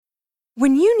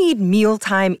When you need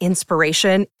mealtime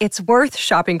inspiration, it's worth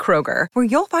shopping Kroger, where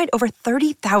you'll find over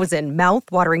 30,000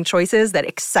 mouth-watering choices that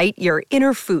excite your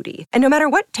inner foodie. And no matter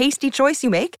what tasty choice you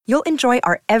make, you'll enjoy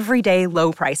our everyday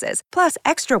low prices, plus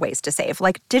extra ways to save,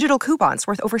 like digital coupons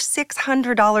worth over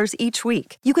 $600 each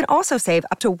week. You can also save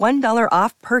up to $1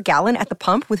 off per gallon at the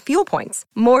pump with fuel points.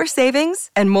 More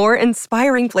savings and more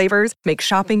inspiring flavors make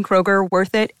shopping Kroger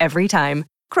worth it every time.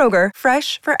 Kroger,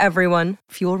 fresh for everyone.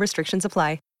 Fuel restrictions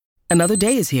apply. Another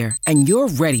day is here, and you're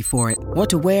ready for it. What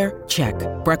to wear? Check.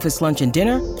 Breakfast, lunch, and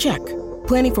dinner? Check.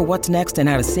 Planning for what's next and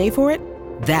how to save for it?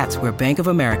 That's where Bank of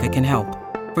America can help.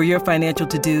 For your financial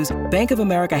to-dos, Bank of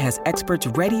America has experts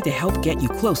ready to help get you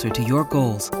closer to your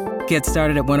goals. Get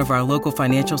started at one of our local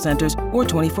financial centers or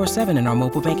 24/7 in our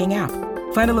mobile banking app.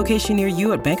 Find a location near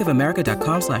you at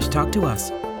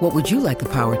bankofamerica.com/talktous. What would you like the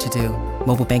power to do?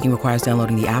 Mobile banking requires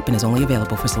downloading the app and is only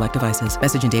available for select devices.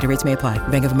 Message and data rates may apply.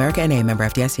 Bank of America N.A., member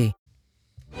FDIC.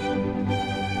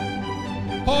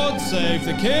 Pod Save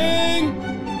the King!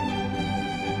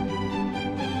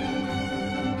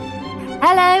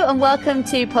 Hello and welcome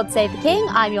to Pod Save the King.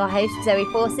 I'm your host, Zoe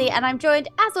Forsey, and I'm joined,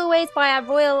 as always, by our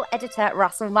royal editor,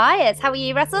 Russell Myers. How are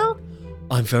you, Russell?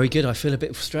 I'm very good. I feel a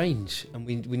bit strange, and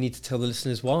we need to tell the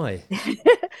listeners why.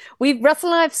 Russell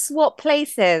and I have swapped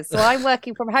places. So I'm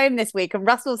working from home this week, and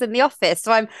Russell's in the office.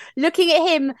 So I'm looking at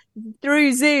him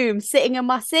through Zoom, sitting in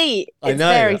my seat. I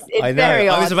know. Very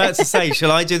odd. I was about to say,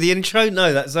 shall I do the intro?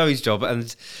 No, that's Zoe's job,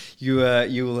 and you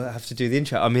will have to do the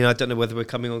intro. I mean, I don't know whether we're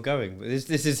coming or going.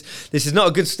 This is not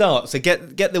a good start. So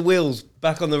get the wheels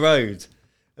back on the road.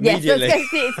 Yes,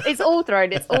 it's all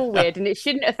thrown. It's all weird, and it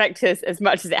shouldn't affect us as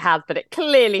much as it has, but it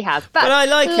clearly has. But I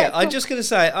like it. I'm just going to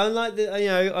say, I like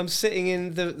that. I'm sitting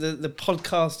in the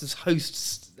podcaster's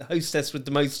hostess with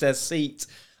the mostess seat.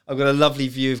 I've got a lovely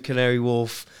view of Canary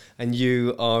Wharf, and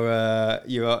you're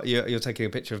taking a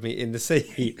picture of me in the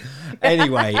seat.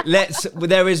 Anyway,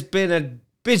 there has been a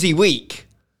busy week.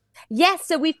 Yes,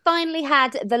 so we finally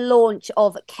had the launch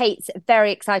of Kate's very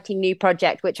exciting new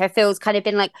project, which I feel has kind of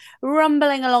been like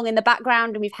rumbling along in the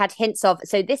background, and we've had hints of.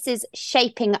 So this is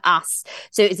Shaping Us.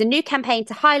 So it's a new campaign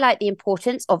to highlight the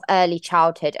importance of early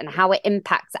childhood and how it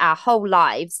impacts our whole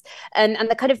lives. And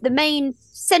the kind of the main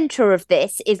center of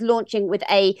this is launching with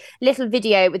a little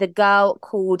video with a girl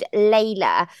called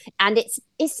Layla. And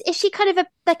is she kind of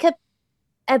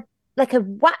like a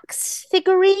wax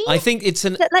figurine? I think it's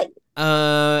an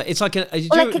it's like a. Do you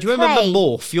remember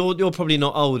Morph? You're probably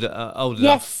not old enough.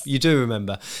 Yes, you do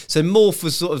remember. So Morph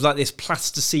was sort of like this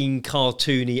plasticine,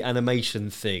 cartoony animation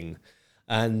thing,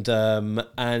 and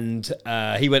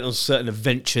he went on certain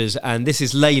adventures. And this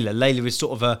is Layla. Layla is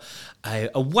sort of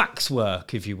a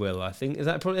waxwork, if you will. I think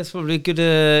that's probably a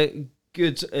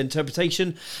good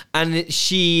interpretation. And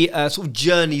she sort of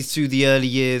journeys through the early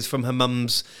years from her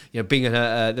mum's, being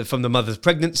from the mother's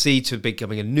pregnancy to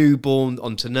becoming a newborn,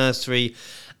 onto nursery.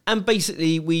 And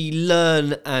basically we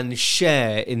learn and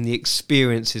share in the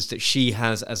experiences that she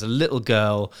has as a little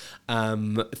girl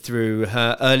through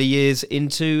her early years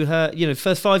into her,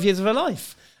 first 5 years of her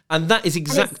life. And that is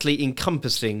exactly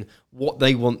encompassing what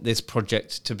they want this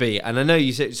project to be. And I know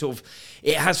you said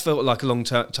it has felt like a long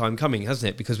time coming, hasn't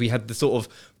it? Because we had the sort of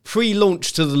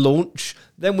pre-launch to the launch,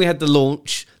 then we had the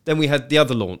launch, then we had the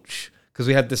other launch. Because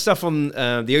we had the stuff on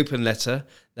the open letter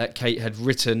that Kate had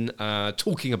written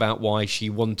talking about why she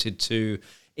wanted to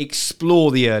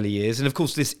explore the early years. And of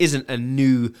course, this isn't a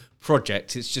new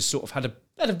project. It's just sort of had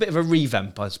a bit of a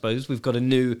revamp, I suppose. We've got a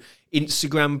new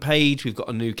Instagram page, we've got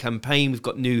a new campaign, we've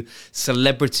got new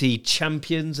celebrity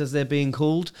champions, as they're being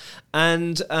called,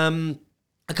 and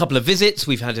a couple of visits.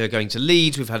 We've had her going to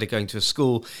Leeds, we've had her going to a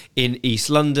school in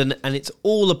East London, and it's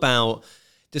all about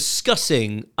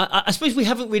discussing, I suppose we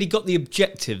haven't really got the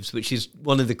objectives, which is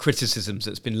one of the criticisms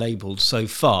that's been labelled so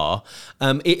far.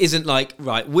 It isn't like,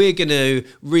 right, we're going to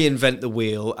reinvent the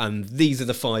wheel and these are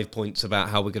the 5 points about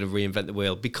how we're going to reinvent the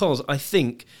wheel, because I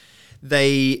think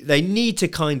they need to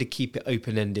kind of keep it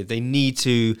open-ended. They need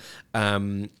to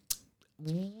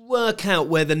work out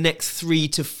where the next 3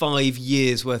 to 5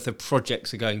 years worth of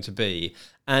projects are going to be.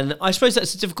 And I suppose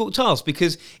that's a difficult task,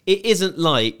 because it isn't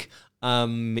like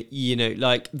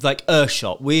like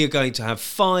Earthshot. We are going to have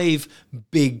 5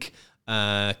 big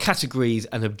categories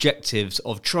and objectives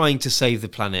of trying to save the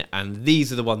planet, and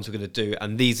these are the ones we're going to do,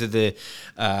 and these are the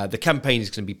campaign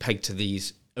is going to be pegged to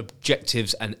these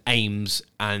objectives and aims,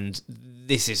 and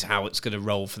this is how it's going to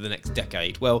roll for the next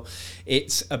decade. Well,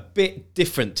 it's a bit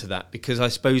different to that, because I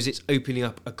suppose it's opening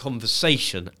up a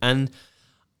conversation, and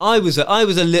I was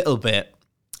a little bit,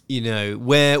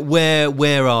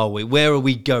 where are we? Where are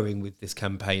we going with this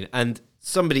campaign? And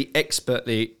somebody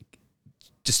expertly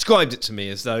described it to me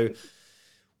as though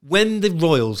when the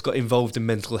royals got involved in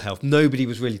mental health, nobody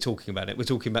was really talking about it. We're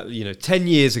talking about, 10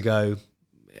 years ago,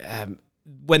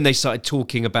 when they started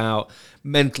talking about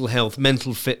mental health,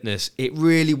 mental fitness, it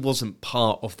really wasn't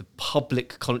part of the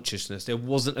public consciousness. There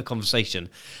wasn't a conversation.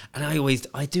 And I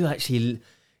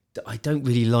don't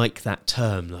really like that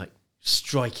term, like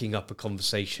striking up a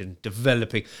conversation,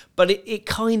 developing. But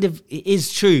it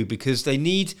is true, because they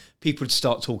need people to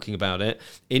start talking about it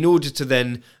in order to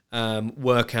then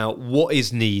work out what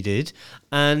is needed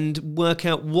and work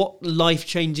out what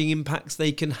life-changing impacts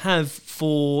they can have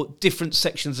for different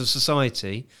sections of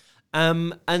society.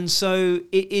 And so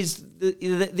it is.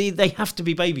 They have to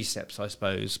be baby steps, I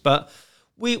suppose. But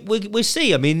we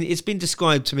see. I mean, it's been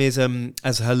described to me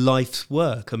as her life's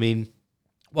work. I mean,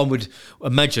 one would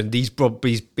imagine these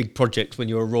big projects, when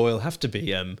you're a royal, have to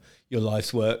be your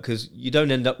life's work, because you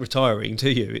don't end up retiring, do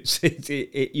you?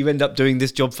 You end up doing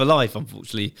this job for life,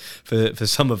 unfortunately, for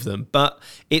some of them. But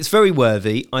it's very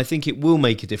worthy. I think it will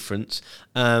make a difference,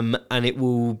 and it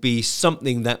will be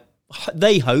something that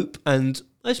they hope, and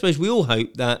I suppose we all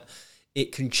hope, that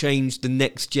it can change the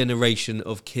next generation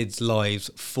of kids' lives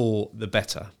for the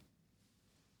better.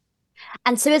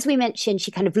 And so, as we mentioned,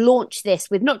 she kind of launched this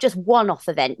with not just one-off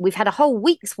event. We've had a whole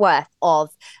week's worth of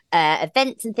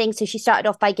events and things. So she started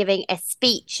off by giving a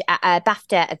speech at a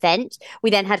BAFTA event. We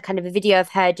then had kind of a video of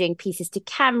her doing pieces to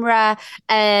camera.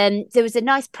 There was a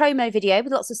nice promo video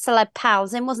with lots of celeb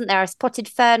pals in, wasn't there? I spotted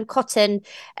Fern Cotton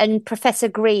and Professor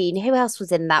Green. Who else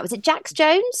was in that? Was it Jax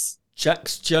Jones?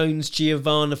 Jax Jones,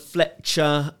 Giovanna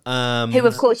Fletcher. Who,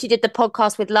 of course, you did the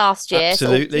podcast with last year.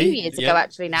 Absolutely. So 2 years ago,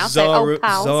 actually, now. Zara, so old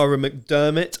pals. Zara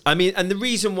McDermott. I mean, and the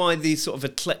reason why these sort of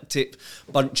eclectic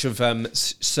bunch of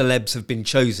celebs have been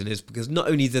chosen is because not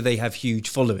only do they have huge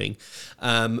following,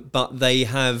 but they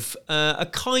have a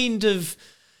kind of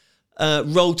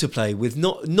role to play with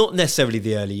not necessarily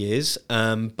the early years,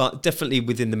 but definitely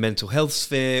within the mental health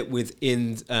sphere,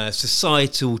 within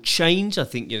societal change. I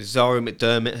think Zara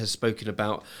McDermott has spoken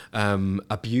about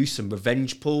abuse and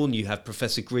revenge porn. You have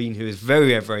Professor Green, who is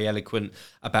very, very eloquent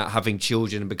about having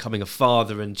children and becoming a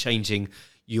father and changing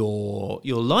your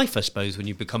life, I suppose, when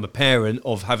you become a parent,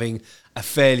 of having a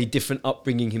fairly different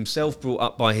upbringing himself, brought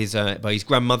up by his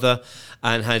grandmother,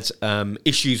 and had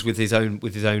issues with his own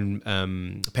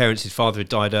parents. His father had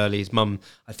died early. His mum,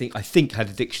 I think, had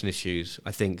addiction issues.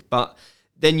 But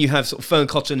then you have sort of Fern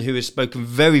Cotton, who has spoken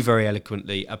very, very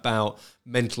eloquently about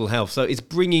mental health. So it's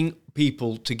bringing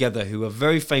people together who are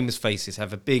very famous faces,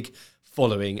 have a big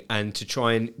following, and to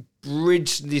try and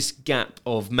bridge this gap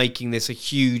of making this a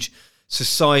huge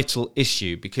societal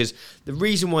issue. Because the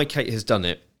reason why Kate has done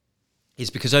it is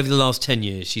because over the last 10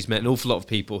 years, she's met an awful lot of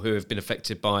people who have been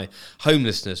affected by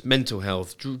homelessness, mental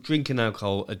health, drink and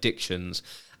alcohol addictions.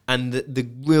 And the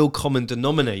real common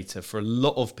denominator for a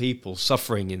lot of people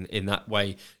suffering in that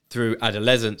way through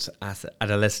adolescence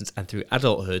and through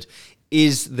adulthood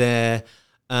is their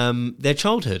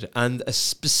childhood, and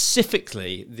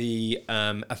specifically the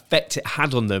effect it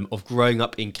had on them of growing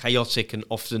up in chaotic and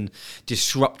often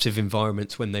disruptive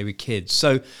environments when they were kids.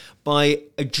 So by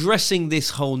addressing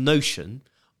this whole notion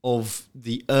of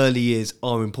the early years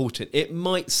are important, it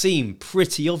might seem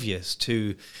pretty obvious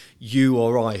to you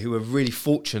or I, who are really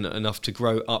fortunate enough to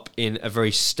grow up in a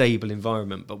very stable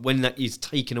environment. But when that is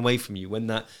taken away from you, when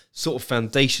that sort of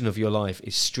foundation of your life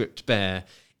is stripped bare,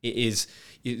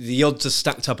 the odds are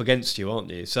stacked up against you, aren't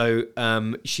you? So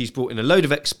she's brought in a load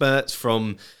of experts,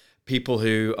 from people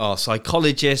who are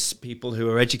psychologists, people who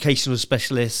are educational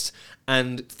specialists,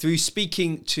 and through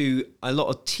speaking to a lot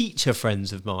of teacher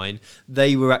friends of mine,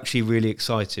 they were actually really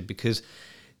excited, because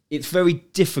it's very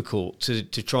difficult to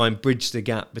try and bridge the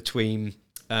gap between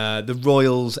the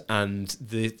royals and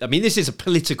this is a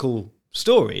political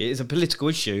story, it's a political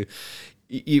issue.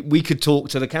 We could talk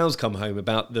till the cows come home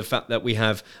about the fact that we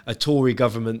have a Tory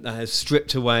government that has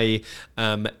stripped away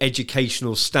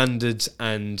educational standards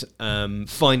and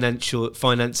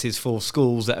finances for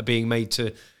schools that are being made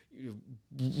to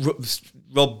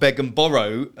rob, beg and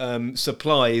borrow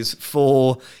supplies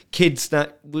for kids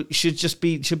that should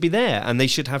be there, and they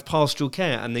should have pastoral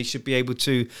care, and they should be able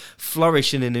to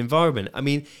flourish in an environment. I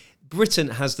mean,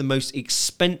 Britain has the most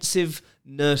expensive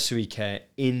nursery care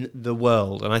in the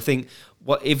world, and I think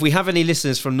if we have any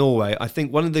listeners from Norway, I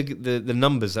think one of the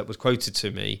numbers that was quoted to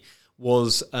me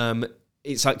was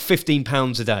it's like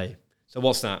 £15 a day. So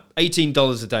what's that?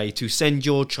 $18 a day to send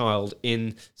your child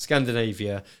in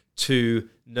Scandinavia to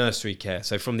nursery care.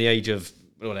 So from the age of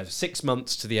 6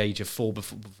 months to the age of 4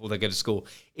 before they go to school.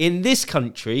 In this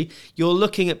country, you're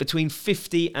looking at between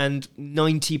 £50 and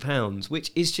 £90,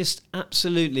 which is just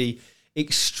absolutely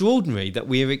extraordinary, that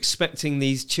we are expecting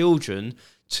these children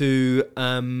to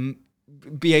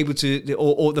be able to,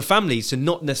 or the families to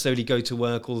not necessarily go to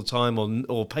work all the time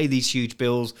or pay these huge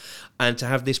bills, and to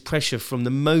have this pressure from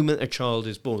the moment a child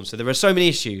is born. So there are so many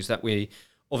issues that we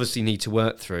obviously need to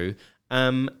work through.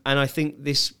 And I think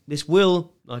this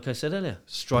will, like I said earlier,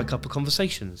 strike up a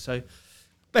conversation. So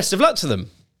best of luck to them.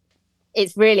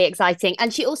 It's really exciting.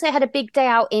 And she also had a big day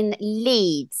out in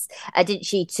Leeds, didn't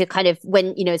she, to kind of,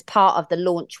 when, as part of the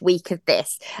launch week of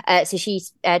this. So she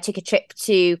took a trip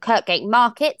to Kirkgate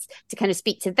Markets to kind of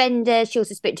speak to vendors. She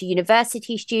also spoke to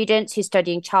university students who are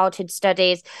studying childhood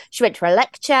studies. She went to a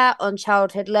lecture on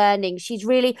childhood learning. She's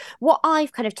really, what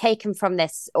I've kind of taken from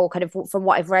this, or kind of from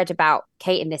what I've read about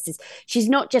Kate in this, is she's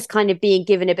not just kind of being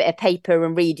given a bit of paper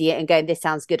and reading it and going, this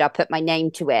sounds good, I'll put my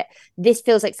name to it. This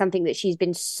feels like something that she's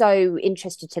been so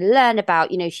interested to learn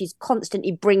about. She's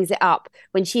constantly brings it up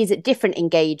when she's at different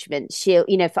engagements. She'll,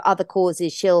 for other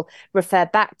causes, she'll refer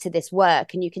back to this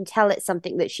work, and you can tell it's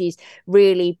something that she's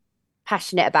really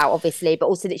passionate about, obviously, but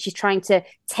also that she's trying to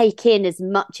take in as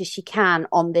much as she can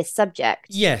on this subject.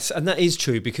 Yes, and that is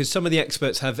true, because some of the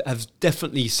experts have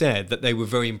definitely said that they were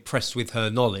very impressed with her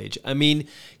knowledge. I mean,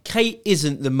 Kate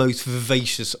isn't the most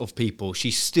vivacious of people. She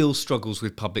still struggles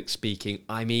with public speaking.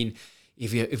 I mean,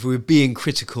 if we were being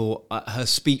critical, her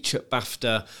speech at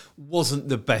BAFTA wasn't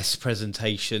the best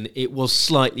presentation. It was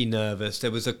slightly nervous.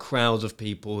 There was a crowd of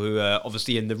people who were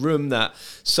obviously in the room, that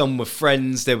some were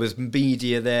friends. There was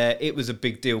media there. It was a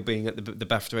big deal being at the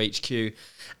BAFTA HQ.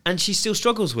 And she still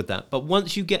struggles with that. But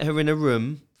once you get her in a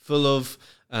room full of,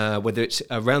 whether it's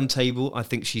a round table, I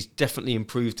think she's definitely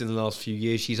improved in the last few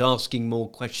years. She's asking more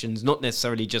questions, not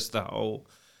necessarily just the whole,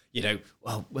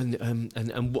 well, when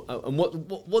and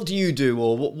what do you do,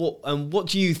 or what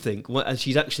do you think? And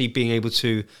she's actually being able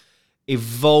to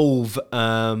evolve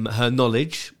her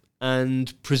knowledge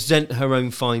and present her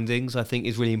own findings, I think,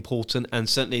 is really important. And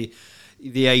certainly,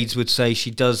 the aides would say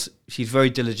she's very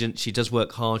diligent. She does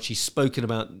work hard. She's spoken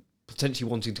about potentially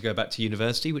wanting to go back to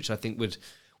university, which I think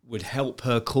would help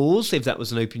her cause if that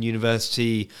was an open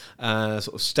university, sort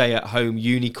of stay-at-home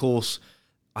uni course.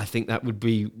 I think that would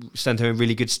stand her in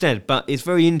really good stead. But it's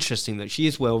very interesting that she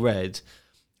is well read,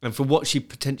 and for what she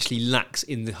potentially lacks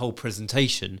in the whole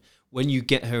presentation, when you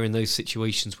get her in those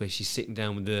situations where she's sitting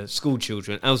down with the school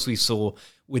children, as we saw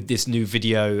with this new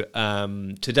video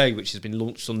today, which has been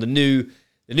launched on the new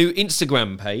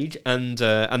Instagram page and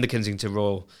the Kensington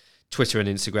Royal Twitter and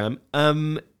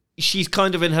Instagram, she's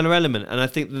kind of in her element, and I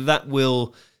think that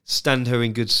will stand her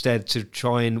in good stead to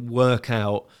try and work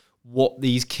out what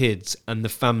these kids and the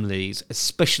families,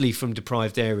 especially from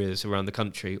deprived areas around the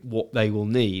country, what they will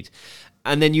need.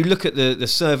 And then you look at the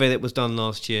survey that was done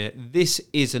last year. This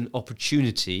is an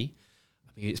opportunity.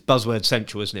 I mean, it's buzzword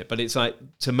central, isn't it? But it's like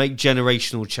to make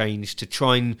generational change, to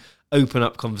try and open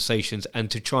up conversations,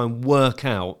 and to try and work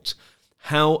out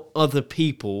how other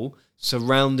people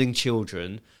surrounding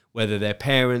children, whether they're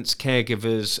parents,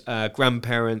 caregivers,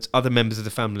 grandparents, other members of the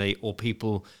family, or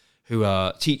people who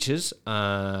are teachers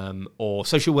or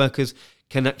social workers,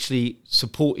 can actually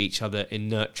support each other in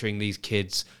nurturing these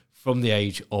kids from the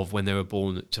age of when they were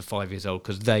born to 5 years old,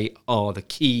 because they are the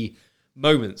key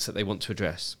moments that they want to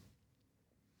address.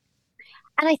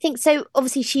 And I think so.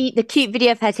 Obviously, the cute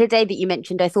video of her today that you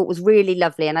mentioned, I thought was really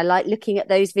lovely. And I like looking at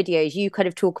those videos. You kind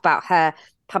of talk about her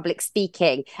public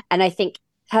speaking. And I think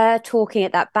her talking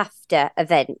at that BAFTA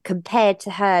event compared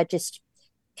to her just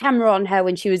camera on her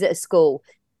when she was at a school,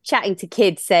 chatting to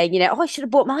kids saying, I should have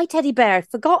bought my teddy bear, I've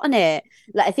forgotten it.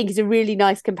 Like, I think is a really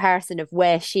nice comparison of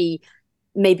where she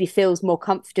maybe feels more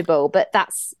comfortable. But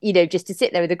that's, just to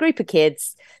sit there with a group of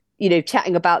kids,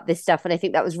 chatting about this stuff. And I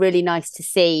think that was really nice to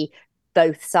see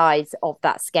both sides of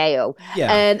that scale.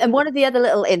 Yeah. And one of the other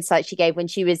little insights she gave when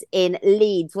she was in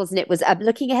Leeds, wasn't it, was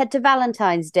looking ahead to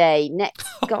Valentine's Day next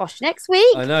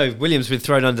week. I know, William's been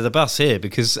thrown under the bus here,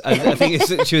 because I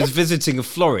think she was visiting a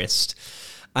florist.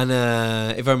 And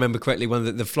if I remember correctly, one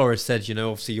of the florist said,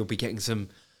 obviously you'll be getting some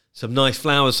nice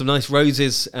flowers, some nice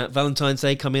roses at Valentine's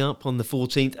Day coming up on the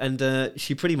 14th. And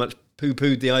she pretty much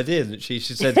poo-pooed the idea, didn't she?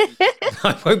 She said,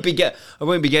 I won't be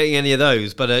getting any of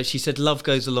those. But she said, love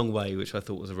goes a long way, which I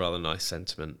thought was a rather nice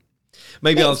sentiment.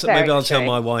 Maybe I'll tell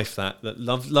my wife that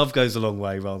love goes a long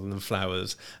way rather than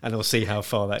flowers, and I'll see how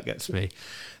far that gets me.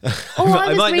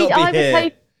 I might not be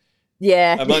here.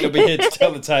 Yeah, I might not be here to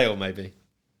tell the tale. Maybe.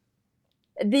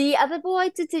 The other boy,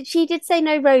 she did say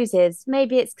no roses.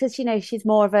 Maybe it's because, she's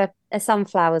more of a a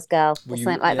sunflowers girl or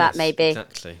something like that, maybe.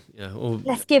 Exactly. Yeah.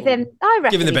 Let's give him. I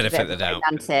reckon give him the he's benefit a bit of the doubt.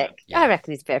 romantic. Yeah. I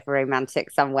reckon he's a bit of a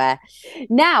romantic somewhere.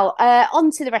 Now,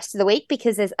 on to the rest of the week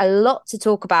because there's a lot to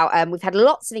talk about. We've had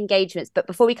lots of engagements, but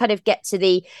before we kind of get to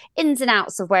the ins and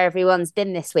outs of where everyone's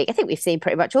been this week, I think we've seen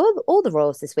pretty much all the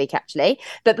royals this week, actually.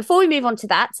 But before we move on to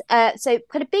that, so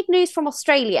kind of big news from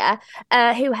Australia,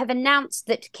 who have announced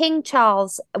that King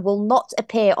Charles will not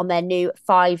appear on their new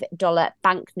 $5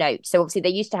 banknote. So obviously they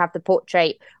used to have the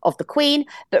portrait of the Queen,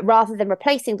 but rather than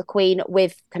replacing the Queen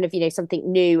with kind of,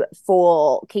 something new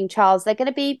for King Charles, they're going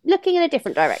to be looking in a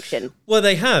different direction. Well,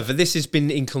 they have. And this has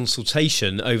been in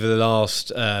consultation over the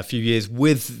last few years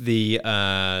with the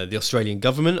Australian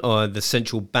government or the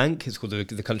central bank. It's called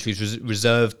the country's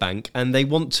Reserve Bank. And they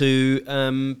want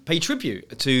to pay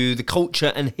tribute to the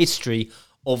culture and history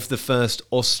of the first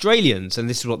Australians. And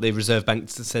this is what the Reserve Bank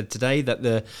said today,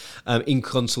 that in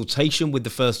consultation with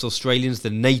the first Australians, the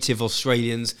native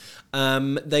Australians,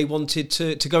 they wanted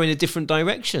to go in a different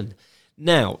direction.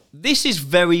 Now, this is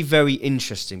very, very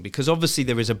interesting because obviously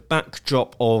there is a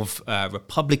backdrop of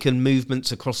Republican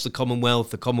movements across the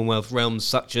Commonwealth realms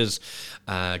such as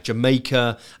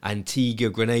Jamaica, Antigua,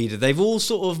 Grenada. They've all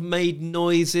sort of made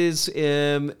noises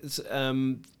saying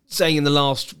in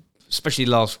especially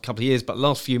the last couple of years, but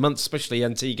last few months, especially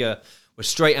Antigua, were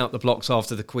straight out the blocks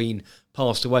after the Queen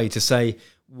passed away to say,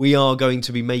 we are going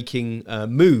to be making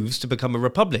moves to become a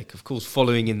republic. Of course,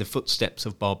 following in the footsteps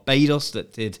of Barbados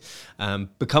that did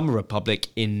become a republic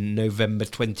in November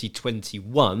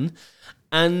 2021.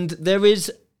 And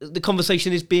the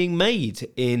conversation is being made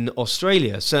in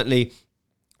Australia. Certainly,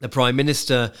 the Prime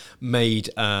Minister made,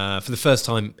 for the first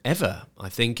time ever, I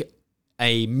think,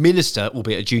 a minister,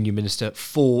 albeit a junior minister,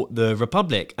 for the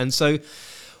Republic. And so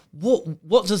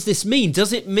what does this mean?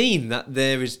 Does it mean that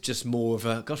there is just more of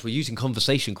a, gosh, we're using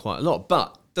conversation quite a lot,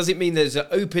 but does it mean there's an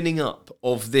opening up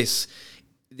of this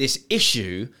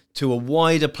issue to a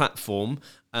wider platform?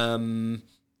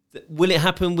 Will it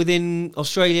happen within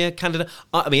Australia, Canada?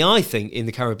 I mean, I think in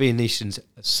the Caribbean nations,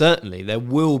 certainly, there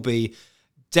will be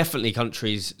definitely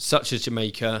countries such as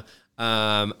Jamaica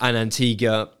and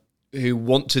Antigua who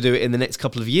want to do it in the next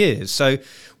couple of years. So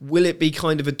will it be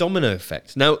kind of a domino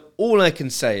effect? Now, all I can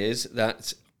say is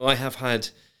that I have had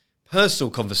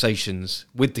personal conversations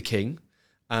with the King.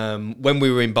 When we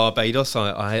were in Barbados,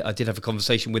 I did have a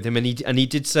conversation with him, and he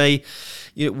did say,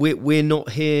 we're not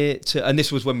here to. And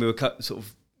this was when we were sort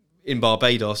of in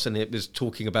Barbados, and it was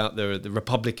talking about the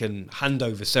Republican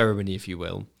handover ceremony, if you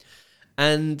will.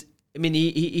 And I mean,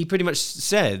 he pretty much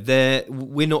said that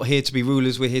we're not here to be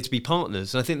rulers, we're here to be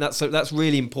partners. And I think that's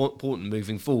really important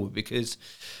moving forward, because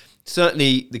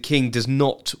certainly the King does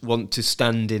not want to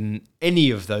stand in any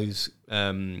of those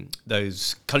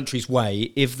countries'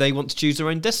 way if they want to choose their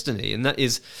own destiny. And that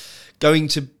is going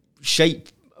to shape,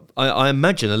 I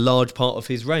imagine, a large part of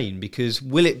his reign, because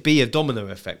will it be a domino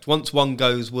effect? Once one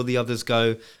goes, will the others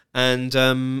go? And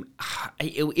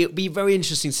it'll be very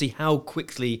interesting to see how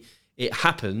quickly it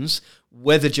happens,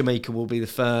 whether Jamaica will be the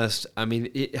first. I mean,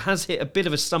 it has hit a bit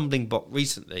of a stumbling block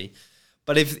recently,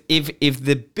 but if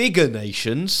the bigger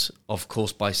nations, of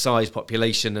course, by size,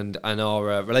 population, and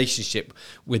our relationship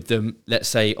with them, let's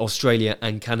say Australia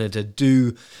and Canada,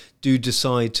 do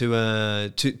decide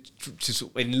to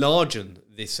sort of enlarge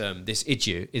this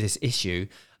issue,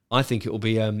 I think it will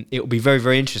be very,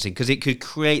 very interesting, because it could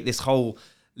create this whole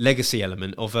legacy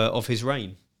element of his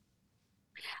reign.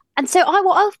 And so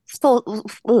what I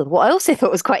also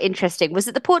thought was quite interesting was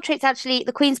that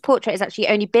the Queen's portrait has actually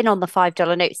only been on the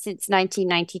 $5 note since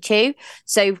 1992.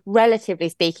 So relatively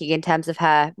speaking, in terms of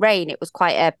her reign, it was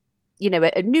quite a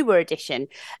newer addition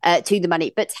to the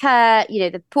money. But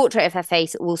the portrait of her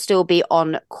face will still be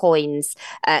on coins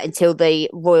until the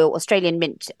Royal Australian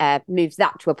Mint moves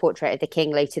that to a portrait of the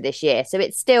King later this year. So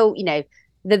it's still,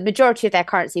 the majority of their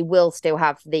currency will still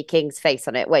have the King's face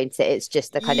on it, won't it? It's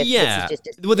just the kind of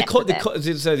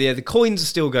the coins are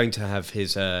still going to have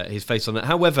his face on it.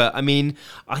 However, I mean,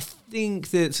 I think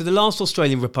that the last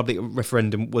Australian Republic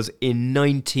referendum was in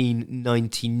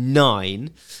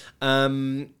 1999,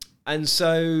 and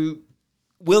so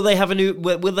will they have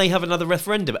another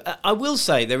referendum? I will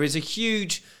say there is a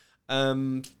huge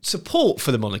support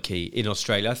for the monarchy in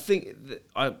Australia. I think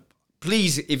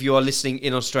please, if you are listening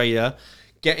in Australia,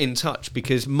 get in touch,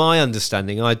 because my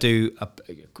understanding, I do a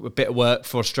bit of work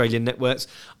for Australian networks.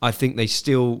 I think they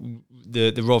still,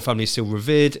 the royal family is still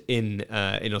revered in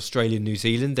Australia and New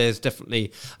Zealand. There's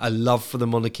definitely a love for the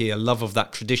monarchy, a love of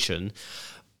that tradition.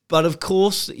 But of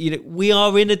course, we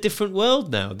are in a different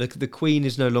world now. The Queen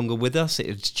is no longer with us.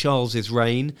 It's Charles's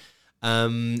reign.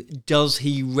 Does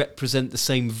he represent the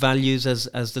same values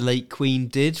as the late Queen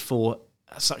did for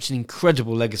such an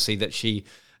incredible legacy that she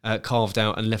carved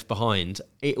out and left behind?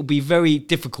 It will be very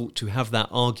difficult to have that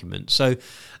argument. So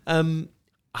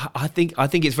I think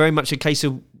it's very much a case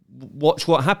of watch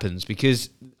what happens, because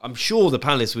I'm sure the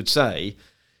palace would say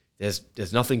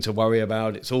there's nothing to worry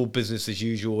about. It's all business as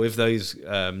usual. If those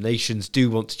nations do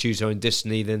want to choose their own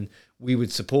destiny, then we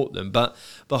would support them. But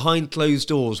behind closed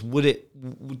doors, would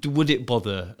it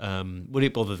bother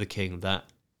the king that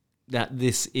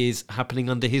this is happening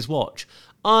under his watch?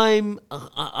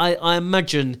 I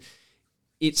imagine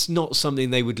it's not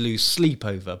something they would lose sleep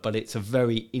over, but it's a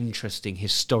very interesting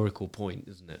historical point,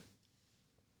 isn't it?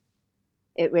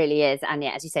 It really is. And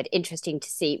yeah, as you said, interesting to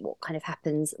see what kind of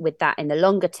happens with that in the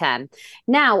longer term.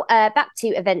 Now, back to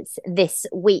events this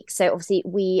week. So obviously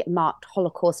we marked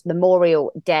Holocaust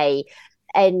Memorial Day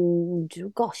and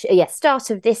start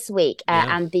of this week,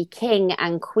 and the King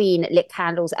and Queen lit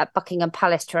candles at Buckingham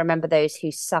Palace to remember those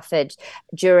who suffered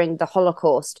during the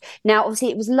Holocaust. Now, obviously,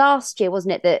 it was last year,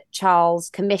 wasn't it, that Charles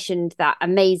commissioned that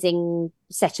amazing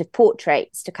set of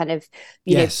portraits to kind of,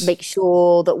 you know, make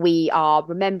sure that we are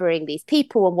remembering these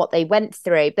people and what they went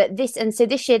through. But this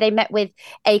year they met with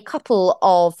a couple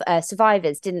of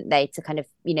survivors, didn't they, to kind of,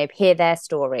 you know, hear their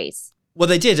stories. Well,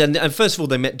 they did, and first of all,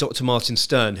 they met Dr. Martin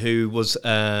Stern, who was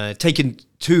taken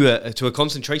to a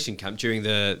concentration camp during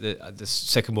the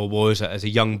Second World War as a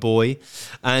young boy,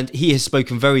 and he has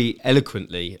spoken very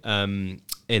eloquently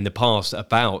in the past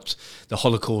about the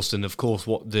Holocaust and, of course,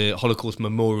 what the Holocaust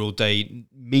Memorial Day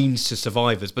means to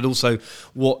survivors, but also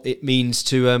what it means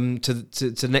to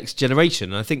the next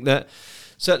generation. And I think that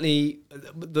certainly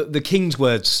the King's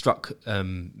words struck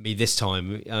me this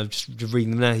time. I'm just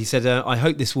reading them now. He said, I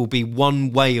hope this will be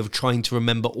one way of trying to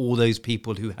remember all those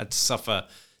people who had to suffer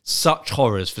such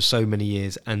horrors for so many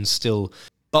years and still.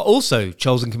 But also,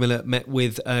 Charles and Camilla met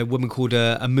with a woman called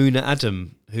Amuna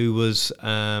Adam, who was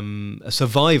a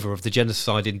survivor of the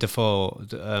genocide in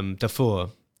Darfur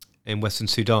in Western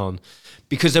Sudan,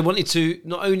 because they wanted to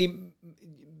not only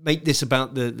make this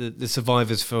about the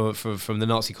survivors from the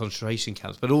Nazi concentration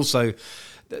camps, but also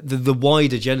the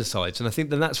wider genocides. And I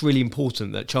think that's really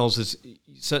important, that Charles has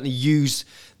certainly used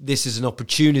this as an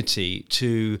opportunity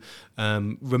to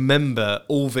remember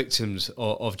all victims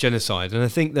of genocide. And I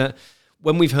think that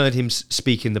when we've heard him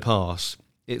speak in the past,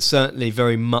 it's certainly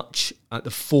very much at the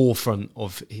forefront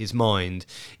of his mind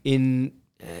in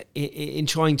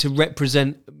trying to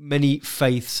represent many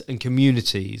faiths and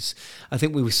communities. I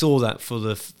think we saw that for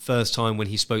the first time when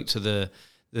he spoke to the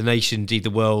nation, indeed the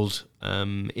world,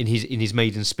 in his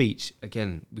maiden speech.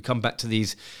 Again, we come back to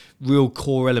these real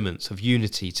core elements of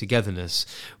unity, togetherness,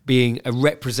 being a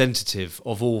representative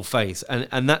of all faiths,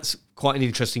 and that's quite an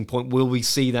interesting point. Will we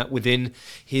see that within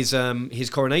his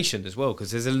coronation as well?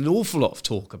 Because there's an awful lot of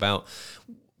talk about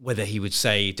whether he would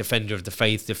say defender of the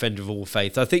faith, defender of all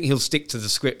faith. I think he'll stick to the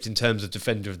script in terms of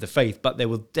defender of the faith, but there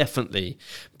will definitely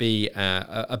be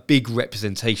a big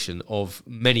representation of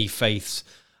many faiths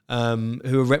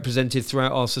who are represented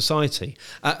throughout our society.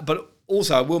 But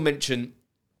also, I will mention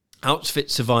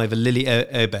Auschwitz survivor Lily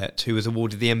Ebert, who was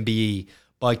awarded the MBE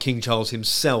by King Charles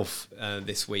himself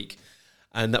this week,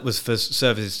 and that was for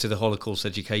services to the Holocaust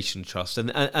Education Trust.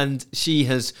 And she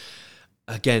has,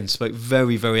 again, spoke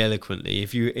very, very eloquently.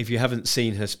 If you haven't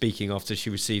seen her speaking after she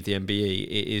received the MBE,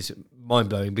 it is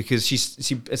mind-blowing, because she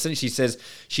essentially says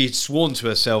she had sworn to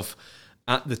herself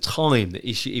at the time that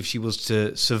if she was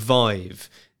to survive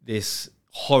this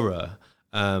horror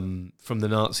from the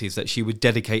Nazis, that she would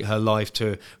dedicate her life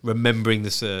to remembering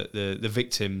the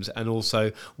victims and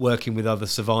also working with other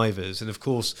survivors. And of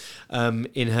course,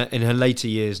 in her later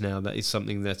years now, that is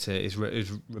something that is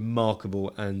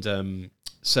remarkable, and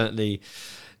certainly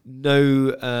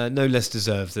no less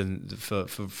deserved than for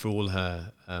all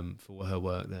her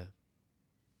work there.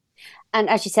 And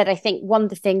as you said, I think one of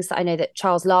the things that I know that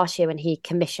Charles last year, when he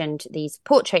commissioned these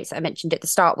portraits that I mentioned at the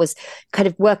start, was kind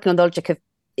of working on the logic of,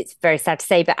 it's very sad to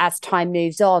say, but as time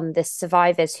moves on, the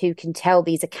survivors who can tell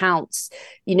these accounts,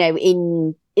 you know,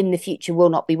 in the future will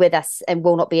not be with us and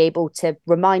will not be able to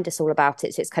remind us all about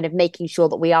it. So it's kind of making sure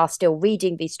that we are still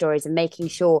reading these stories and making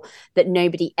sure that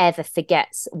nobody ever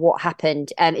forgets what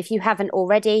happened. If you haven't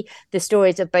already, the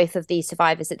stories of both of these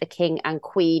survivors that the King and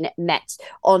Queen met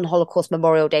on Holocaust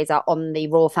Memorial Days are on the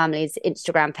royal family's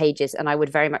Instagram pages, and I would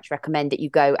very much recommend that you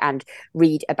go and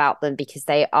read about them, because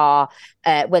they are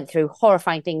went through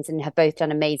horrifying things and have both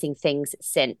done amazing things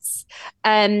since.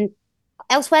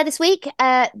 Elsewhere this week,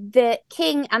 the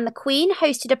King and the Queen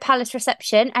hosted a palace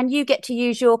reception, and you get to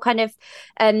use your kind of,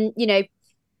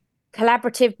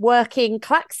 collaborative working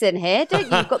klaxon here,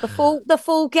 don't you? You've got the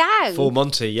full gang. Full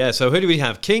Monty, yeah. So who do we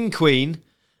have? King, Queen,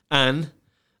 Anne,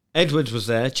 Edward was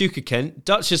there, Duke of Kent,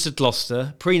 Duchess of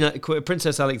Gloucester,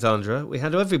 Princess Alexandra. We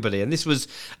had everybody, and this was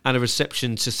at a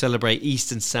reception to celebrate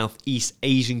East and Southeast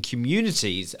Asian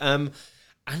communities. And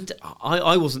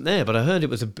I wasn't there, but I heard it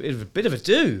was a bit of a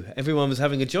do. Everyone was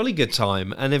having a jolly good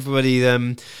time, and everybody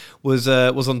was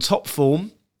on top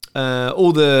form.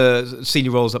 All the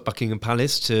senior roles at Buckingham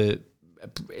Palace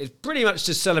pretty much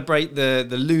to celebrate the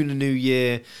Lunar New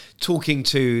Year, talking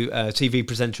to TV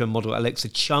presenter and model Alexa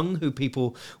Chung, who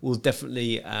people will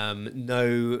definitely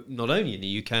know not only in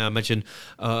the UK, I imagine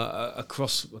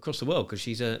across the world, because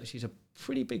she's a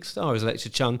pretty big star as Alexa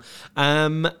Chung.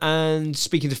 And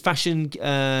speaking to fashion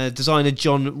designer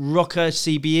John Rocker,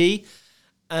 CBE.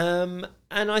 And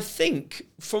I think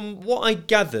from what I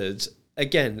gathered,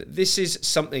 again, this is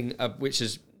something which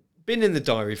has been in the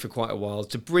diary for quite a while,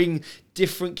 to bring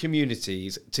different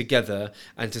communities together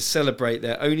and to celebrate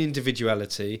their own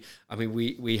individuality. I mean,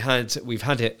 we've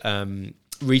had it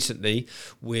recently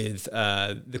with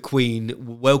the Queen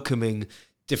welcoming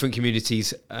different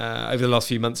communities over the last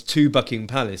few months to Buckingham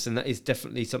Palace, and that is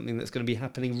definitely something that's going to be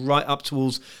happening right up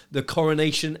towards the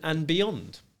coronation and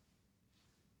beyond.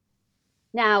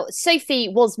 Now, Sophie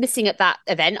was missing at that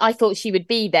event. I thought she would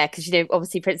be there because,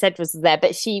 obviously Prince Edward was there,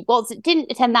 but she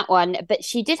didn't attend that one. But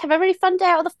she did have a really fun day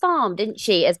out of the farm, didn't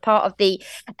she, as part of the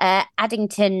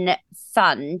Addington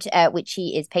Fund, which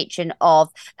she is patron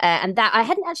of. And that I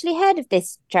hadn't actually heard of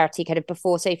this charity kind of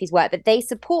before Sophie's work, but they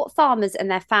support farmers and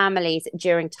their families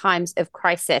during times of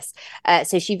crisis.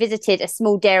 So she visited a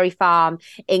small dairy farm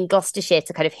in Gloucestershire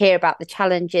to kind of hear about the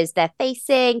challenges they're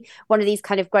facing. One of these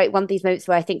moments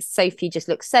where I think Sophie just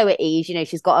looks so at ease.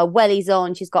 She's got her wellies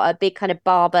on, she's got a big kind of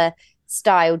barber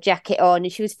style jacket on,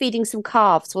 and she was feeding some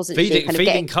calves, wasn't she?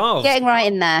 Feeding calves, getting right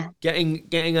in there,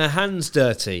 getting her hands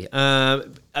dirty. I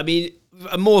mean,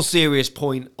 a more serious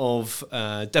point of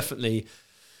definitely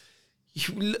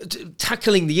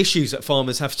tackling the issues that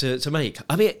farmers have to make.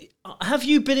 I mean, have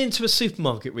you been into a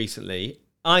supermarket recently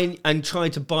and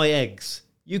tried to buy eggs?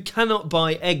 You cannot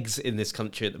buy eggs in this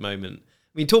country at the moment.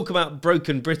 I mean, talk about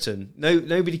broken Britain.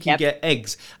 Nobody can get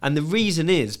eggs. And the reason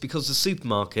is because the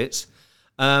supermarkets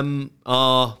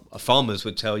farmers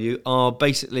would tell you, are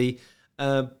basically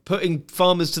putting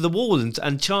farmers to the wall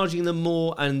and charging them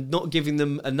more and not giving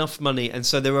them enough money. And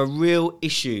so there are real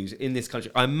issues in this country,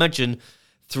 I imagine,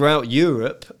 throughout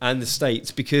Europe and the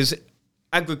States, because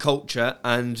agriculture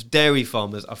and dairy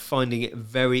farmers are finding it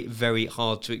very, very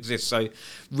hard to exist. So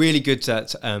really good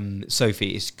that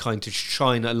Sophie is kind to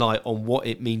shine a light on what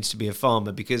it means to be a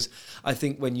farmer, because I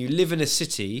think when you live in a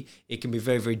city, it can be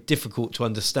very, very difficult to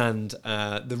understand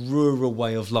the rural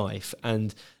way of life.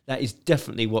 And that is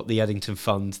definitely what the Addington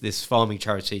Fund, this farming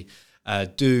charity,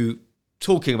 do,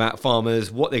 talking about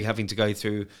farmers, what they're having to go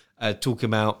through, talking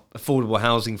about affordable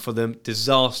housing for them,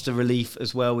 disaster relief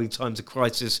as well in times of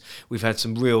crisis. We've had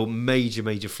some real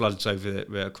major floods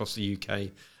across the UK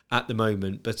at the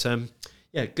moment. But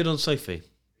good on Sophie.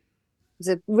 It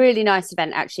was a really nice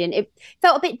event, actually, and it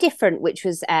felt a bit different, which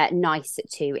was nice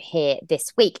to hear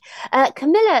this week.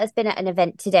 Camilla has been at an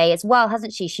event today as well,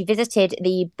 hasn't she? She visited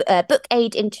the Book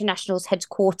Aid International's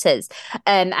headquarters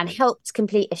and helped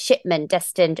complete a shipment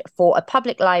destined for a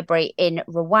public library in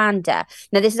Rwanda.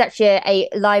 Now, this is actually a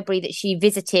library that she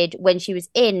visited when she was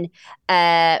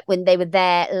when they were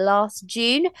there last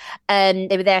June. They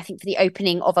were there, I think, for the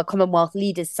opening of a Commonwealth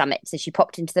Leaders Summit, so she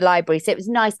popped into the library. So it was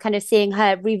nice kind of seeing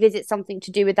her revisit something to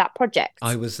do with that project.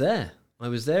 I was there in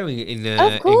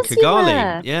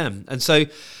Kigali. Yeah. And so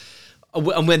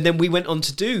then we went on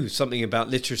to do something about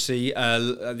literacy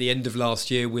at the end of last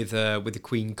year with the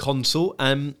Queen Consort.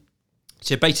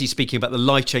 So basically speaking about the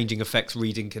life-changing effects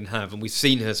reading can have. And we've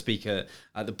seen her speak at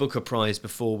the Booker Prize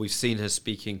before. We've seen her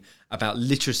speaking about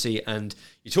literacy. And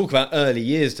you talk about early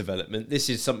years development. This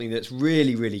is something that's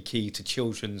really, really key to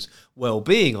children's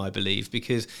well-being, I believe,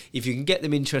 because if you can get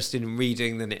them interested in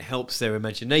reading, then it helps their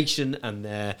imagination and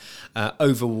their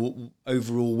overall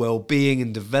well-being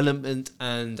and development,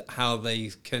 and how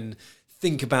they can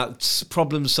think about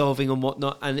problem solving and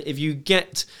whatnot. And if you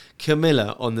get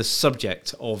Camilla on the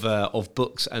subject of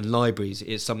books and libraries,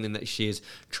 it's something that she is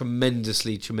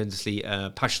tremendously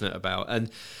passionate about.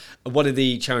 And one of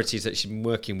the charities that she's been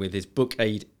working with is Book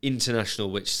Aid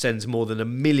International, which sends more than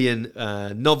 1 million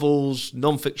novels,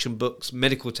 non-fiction books,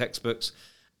 medical textbooks,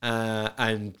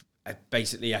 and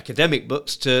basically academic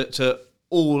books to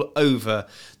all over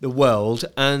the world.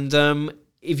 And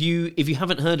if you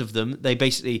haven't heard of them, they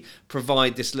basically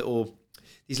provide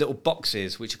these these little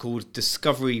boxes which are called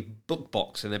Discovery Book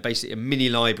Box, and they're basically a mini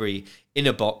library in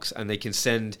a box, and they can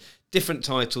send different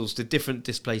titles to different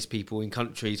displaced people in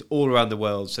countries all around the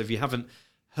world. So if you haven't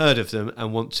heard of them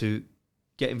and want to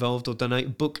get involved or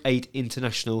donate, Book Aid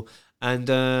International. And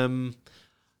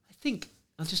I think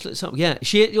I'll just look this up. Yeah,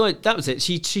 that was it.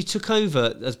 She took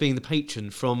over as being the patron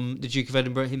from the Duke of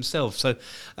Edinburgh himself. So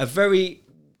a very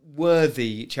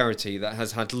worthy charity that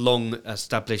has had long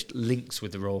established links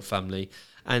with the royal family,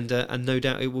 and no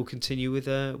doubt it will continue with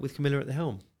Camilla at the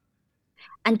helm.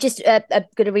 And just I'm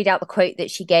going to read out the quote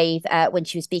that she gave when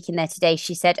she was speaking there today.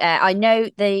 She said, I know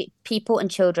the people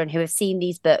and children who have seen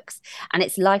these books, and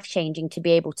it's life-changing to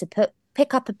be able to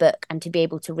pick up a book and to be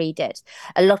able to read it.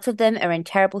 A lot of them are in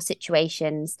terrible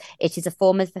situations. It is a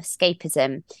form of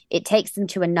escapism. It takes them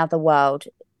to another world.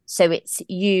 So it's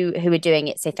you who are doing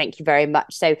it. So thank you very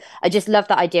much. So I just love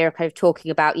that idea of kind of talking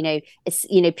about, it's,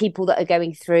 people that are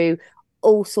going through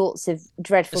all sorts of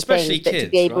dreadful especially things, but kids, to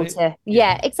be able right? to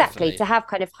exactly, definitely. to have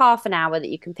kind of half an hour that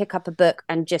you can pick up a book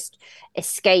and just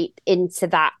escape into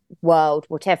that world,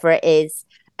 whatever it is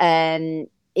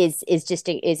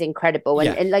incredible.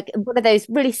 And like one of those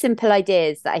really simple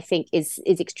ideas that I think is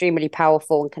extremely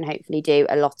powerful and can hopefully do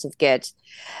a lot of good.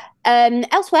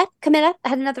 Elsewhere, Camilla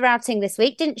had another outing this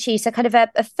week, didn't she? So kind of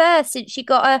a first, since she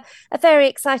got a very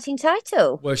exciting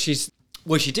title. Well,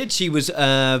 she did. She was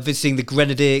visiting the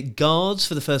Grenadier Guards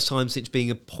for the first time since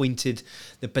being appointed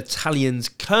the battalion's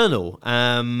colonel.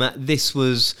 This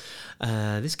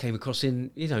came across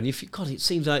in, it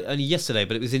seems like only yesterday,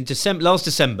 but it was in last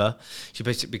December. She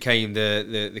basically became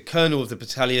the colonel of the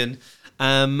battalion.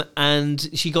 And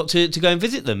she got to go and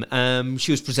visit them.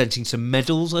 She was presenting some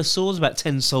medals, I saw. There's about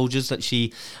 10 soldiers that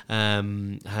she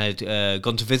had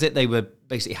gone to visit. They were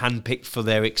basically handpicked for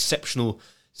their exceptional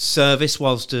service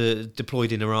whilst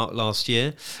deployed in Iraq last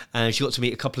year. And she got to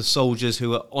meet a couple of soldiers who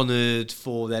were honoured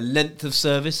for their length of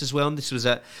service as well. And this was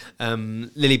at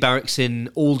Lily Barracks in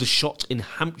Aldershot in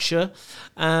Hampshire.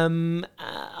 And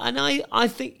I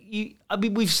think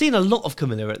we've seen a lot of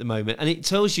Camilla at the moment, and it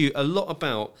tells you a lot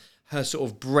about her sort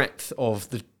of breadth of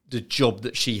the job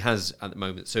that she has at the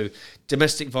moment. So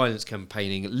domestic violence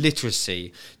campaigning,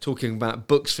 literacy, talking about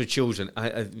books for children,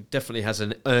 definitely has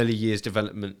an early years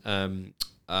development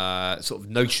sort of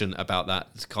notion about that.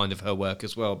 It's kind of her work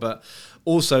as well. But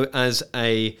also as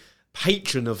a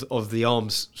patron of the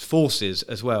armed forces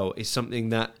as well is something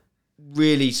that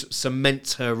really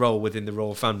cements her role within the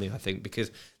royal family, I think,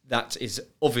 because that is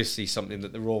obviously something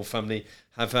that the royal family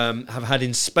have had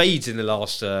in spades in the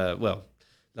last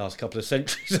couple of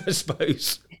centuries, I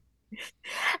suppose.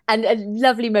 And a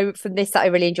lovely moment from this that I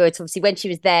really enjoyed, obviously, when she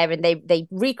was there, and they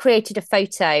recreated a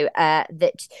photo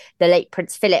that the late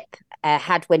Prince Philip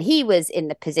had when he was in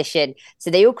the position.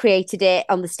 So they all created it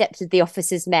on the steps of the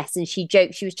officers' mess, and she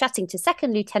joked, she was chatting to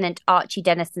Second Lieutenant Archie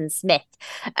Denison Smith,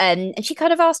 and she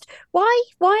kind of asked, why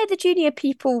are the junior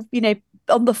people,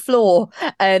 on the floor,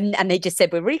 and they just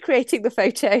said, we're recreating the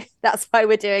photo, that's why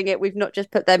we're doing it, we've not just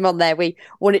put them on there, we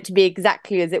want it to be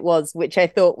exactly as it was, which I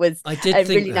thought was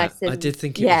really nice. I did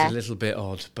think it was a little bit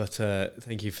odd, but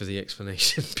thank you for the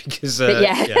explanation, because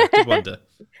I did wonder.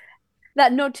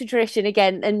 That nod to tradition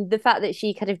again, and the fact that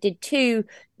she kind of did two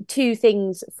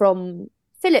things from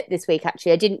Philip this week,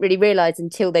 actually, I didn't really realise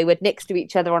until they were next to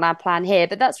each other on our plan here.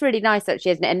 But that's really nice,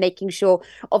 actually, isn't it? And making sure,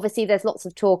 obviously, there's lots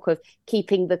of talk of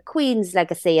keeping the Queen's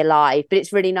legacy alive, but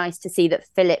it's really nice to see that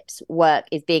Philip's work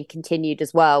is being continued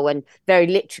as well, and very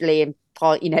literally in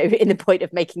the point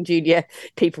of making junior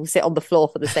people sit on the floor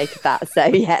for the sake of that. So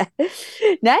yeah,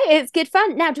 no, it's good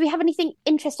fun. Now, do we have anything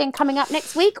interesting coming up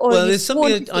next week? Or well, there's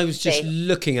something that I was just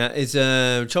looking at is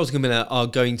Charles and Camilla are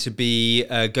going to be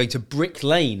going to Brick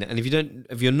Lane, and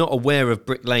if you're not aware of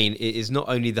Brick Lane, it is not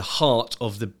only the heart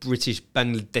of the British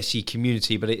Bangladeshi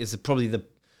community, but it is probably I'm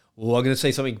going to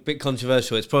say something a bit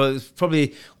controversial. It's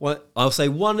probably what I'll say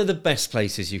one of the best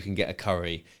places you can get a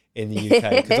curry in the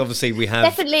UK, because obviously we have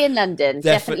definitely in London,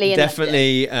 definitely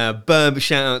London.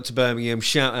 Shout out to Birmingham,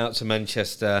 shout out to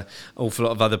Manchester, awful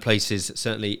lot of other places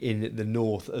certainly in the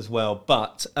north as well,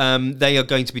 but they are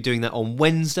going to be doing that on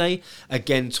Wednesday,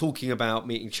 again talking about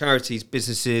meeting charities,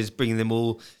 businesses, bringing them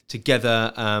all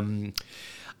together.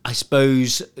 I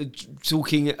suppose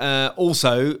talking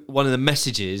also, one of the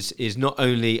messages is not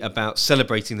only about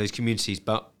celebrating those communities,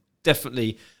 but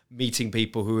definitely meeting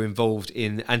people who are involved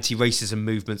in anti-racism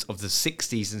movements of the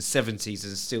 60s and 70s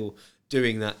and still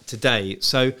doing that today.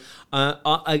 So,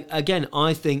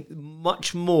 I think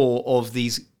much more of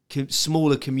these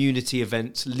smaller community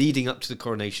events leading up to the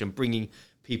coronation, bringing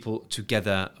people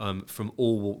together from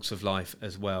all walks of life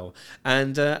as well.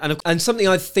 And something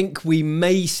I think we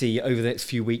may see over the next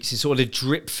few weeks is sort of a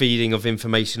drip feeding of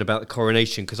information about the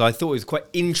coronation, because I thought it was quite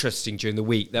interesting during the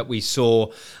week that we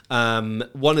saw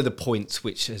one of the points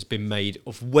which has been made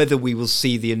of whether we will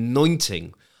see the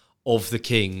anointing of the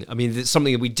king. I mean, it's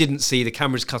something that we didn't see. The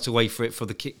cameras cut away for it for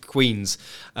the Queen's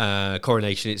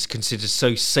coronation. It's considered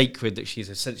so sacred that she's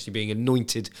essentially being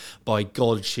anointed by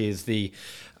God. She is the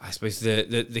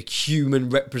human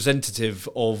representative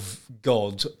of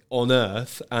God on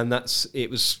earth, and it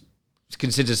was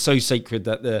considered so sacred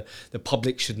that the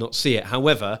public should not see it.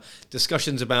 However,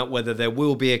 discussions about whether there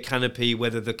will be a canopy,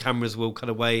 whether the cameras will cut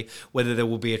away, whether there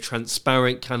will be a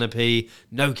transparent canopy,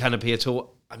 no canopy at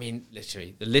all. I mean,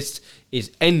 literally, the list is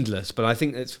endless, but I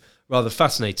think it's rather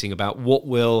fascinating about what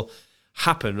will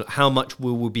happen, how much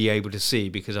will we be able to see,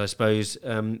 because I suppose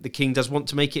the king does want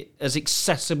to make it as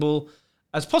accessible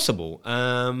as possible.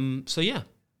 So, yeah,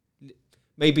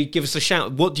 maybe give us a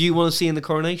shout. What do you want to see in the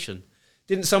coronation?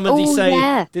 Didn't somebody say...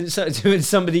 Yeah. Didn't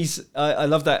somebody's... I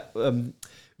love that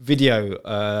video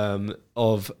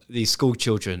of these school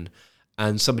children,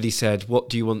 and somebody said, what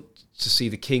do you want to see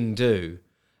the king do?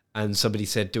 And somebody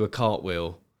said, do a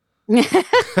cartwheel.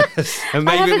 And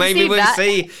maybe we'll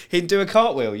see him do a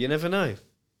cartwheel. You never know.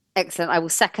 Excellent. I will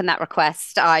second that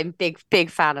request. I'm big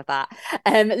fan of that.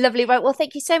 Lovely. Right. Well,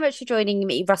 thank you so much for joining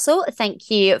me, Russell.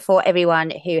 Thank you for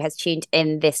everyone who has tuned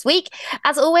in this week.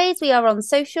 As always, we are on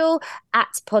social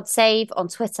at PodSave on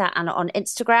Twitter and on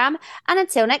Instagram. And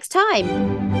until next time.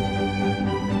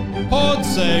 Pod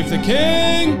Save the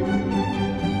King!